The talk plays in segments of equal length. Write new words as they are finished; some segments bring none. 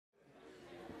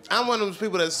I'm one of those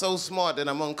people that's so smart that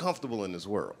I'm uncomfortable in this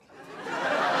world.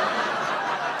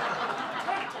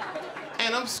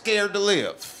 And I'm scared to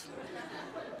live.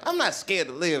 I'm not scared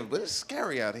to live, but it's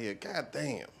scary out here. God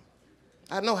damn.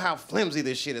 I know how flimsy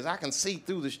this shit is. I can see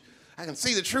through I can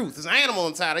see the truth. There's an animal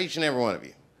inside of each and every one of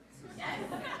you.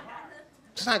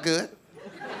 It's not good.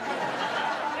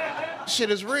 Shit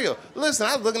is real. Listen,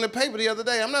 I was looking at the paper the other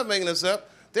day. I'm not making this up.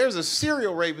 There's a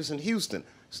serial rapist in Houston.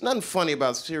 There's nothing funny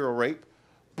about serial rape,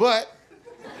 but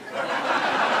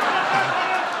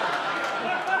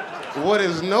what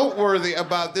is noteworthy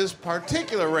about this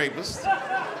particular rapist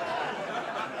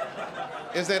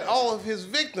is that all of his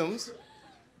victims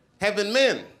have been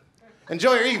men.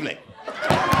 Enjoy your evening.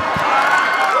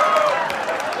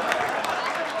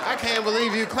 I can't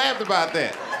believe you clapped about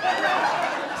that.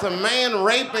 It's a man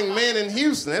raping men in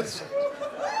Houston. That's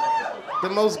the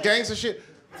most gangster shit.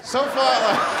 So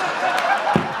far,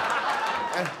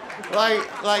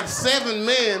 like 7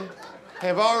 men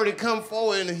have already come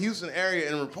forward in the Houston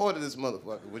area and reported this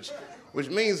motherfucker, which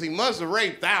means he must have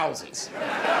raped thousands.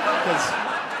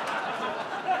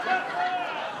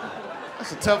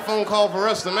 That's a tough phone call for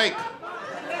us to make.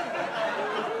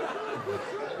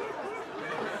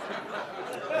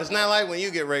 It's not like when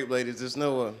you get raped, ladies. There's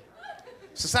no,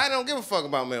 society don't give a fuck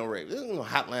about male rape. There's no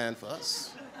hotline for us.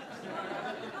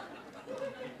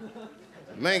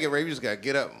 If a man get raped, you just gotta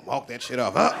get up and walk that shit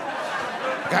off. Up.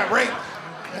 Got raped.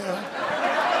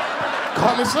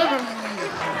 Caught me slipping.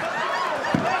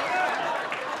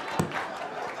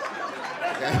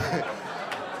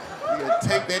 You gotta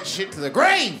take that shit to the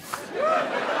grave.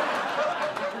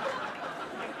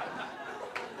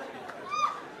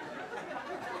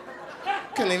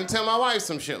 Couldn't even tell my wife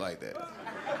some shit like that.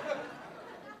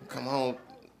 Come home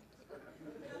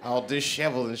all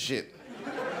disheveled and shit.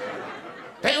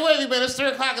 Hey, where have you been? It's 3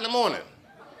 o'clock in the morning.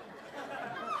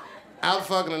 Out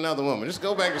fucking another woman. Just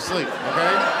go back to sleep,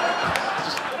 okay?